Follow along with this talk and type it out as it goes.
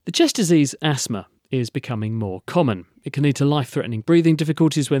The chest disease asthma is becoming more common. It can lead to life-threatening breathing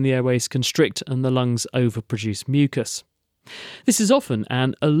difficulties when the airways constrict and the lungs overproduce mucus. This is often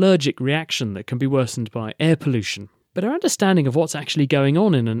an allergic reaction that can be worsened by air pollution. But our understanding of what's actually going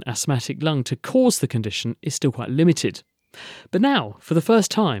on in an asthmatic lung to cause the condition is still quite limited. But now, for the first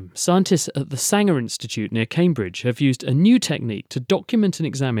time, scientists at the Sanger Institute near Cambridge have used a new technique to document and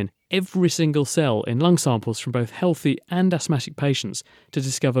examine every single cell in lung samples from both healthy and asthmatic patients to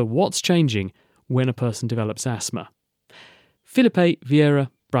discover what's changing when a person develops asthma. Felipe Vieira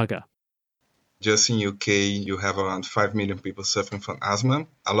Braga. Just in UK, you have around 5 million people suffering from asthma.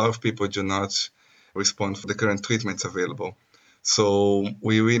 A lot of people do not respond to the current treatments available. So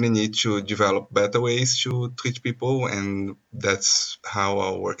we really need to develop better ways to treat people, and that's how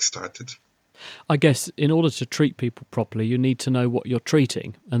our work started. I guess in order to treat people properly, you need to know what you're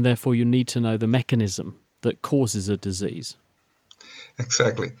treating, and therefore you need to know the mechanism that causes a disease.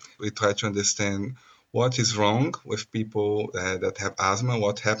 Exactly. We try to understand what is wrong with people that have asthma,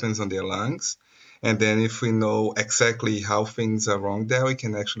 what happens on their lungs, and then if we know exactly how things are wrong there, we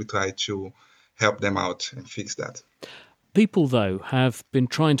can actually try to help them out and fix that. People, though, have been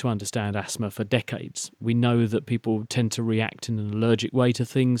trying to understand asthma for decades. We know that people tend to react in an allergic way to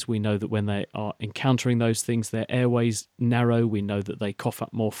things. We know that when they are encountering those things, their airways narrow. We know that they cough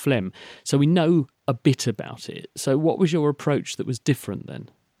up more phlegm. So we know a bit about it. So what was your approach that was different then?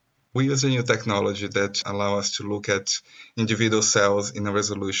 We use a new technology that allows us to look at individual cells in a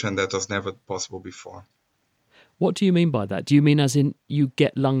resolution that was never possible before. What do you mean by that? Do you mean as in you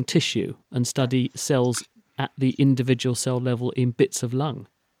get lung tissue and study cells at the individual cell level in bits of lung?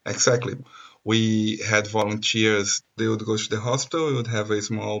 Exactly. We had volunteers. They would go to the hospital, we would have a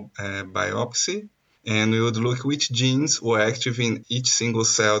small biopsy, and we would look which genes were active in each single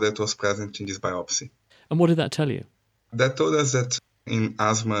cell that was present in this biopsy. And what did that tell you? That told us that in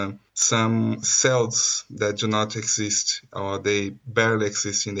asthma, some cells that do not exist or they barely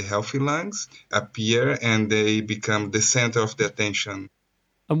exist in the healthy lungs appear and they become the center of the attention.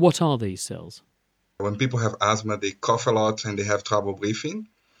 And what are these cells? When people have asthma, they cough a lot and they have trouble breathing.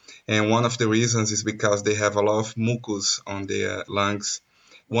 And one of the reasons is because they have a lot of mucus on their lungs.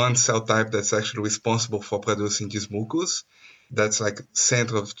 One cell type that's actually responsible for producing this mucus, that's like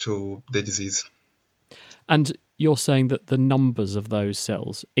central to the disease. And you're saying that the numbers of those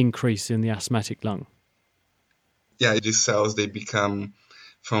cells increase in the asthmatic lung? Yeah, these cells, they become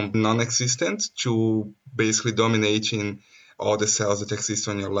from non-existent to basically dominating all the cells that exist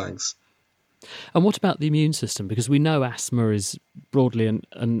on your lungs. And what about the immune system? Because we know asthma is broadly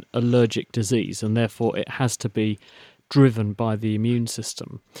an allergic disease, and therefore it has to be driven by the immune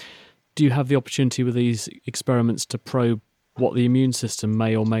system. Do you have the opportunity with these experiments to probe what the immune system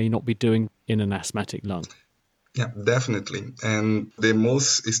may or may not be doing in an asthmatic lung? Yeah, definitely. And the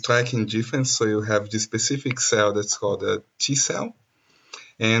most striking difference, so you have this specific cell that's called a T cell.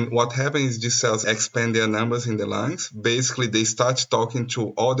 And what happens is these cells expand their numbers in the lungs. Basically, they start talking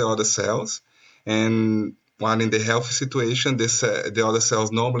to all the other cells. And while in the healthy situation, the other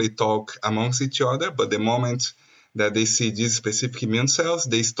cells normally talk amongst each other. But the moment that they see these specific immune cells,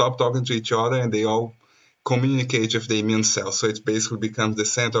 they stop talking to each other and they all communicate with the immune cells. So it basically becomes the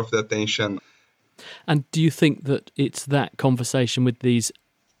center of the attention. And do you think that it's that conversation with these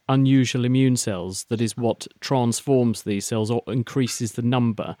unusual immune cells that is what transforms these cells or increases the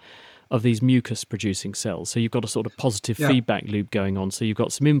number of these mucus-producing cells? So you've got a sort of positive feedback loop going on. So you've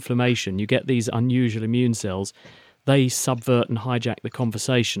got some inflammation, you get these unusual immune cells, they subvert and hijack the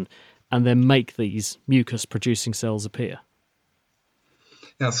conversation and then make these mucus-producing cells appear.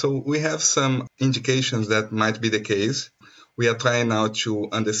 Yeah, so we have some indications that might be the case. We are trying now to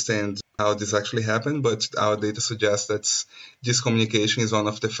understand how this actually happened, but our data suggests that this communication is one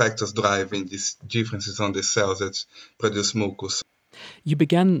of the factors driving these differences on the cells that produce mucus. You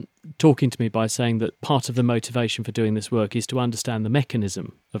began talking to me by saying that part of the motivation for doing this work is to understand the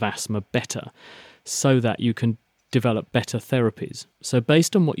mechanism of asthma better so that you can develop better therapies. So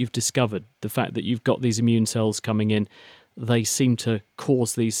based on what you've discovered, the fact that you've got these immune cells coming in, they seem to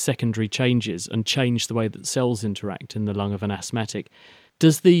cause these secondary changes and change the way that cells interact in the lung of an asthmatic.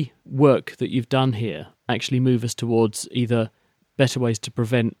 Does the work that you've done here actually move us towards either better ways to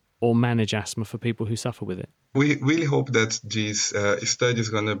prevent or manage asthma for people who suffer with it? We really hope that this study is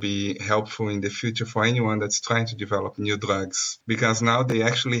going to be helpful in the future for anyone that's trying to develop new drugs, because now they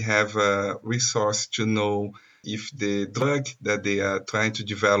actually have a resource to know if the drug that they are trying to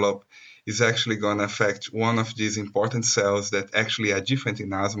develop is actually going to affect one of these important cells that actually are different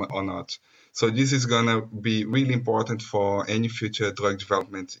in asthma or not. So this is going to be really important for any future drug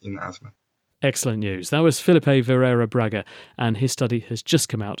development in asthma. Excellent news. That was Felipe Vieira Braga, and his study has just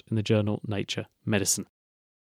come out in the journal Nature Medicine.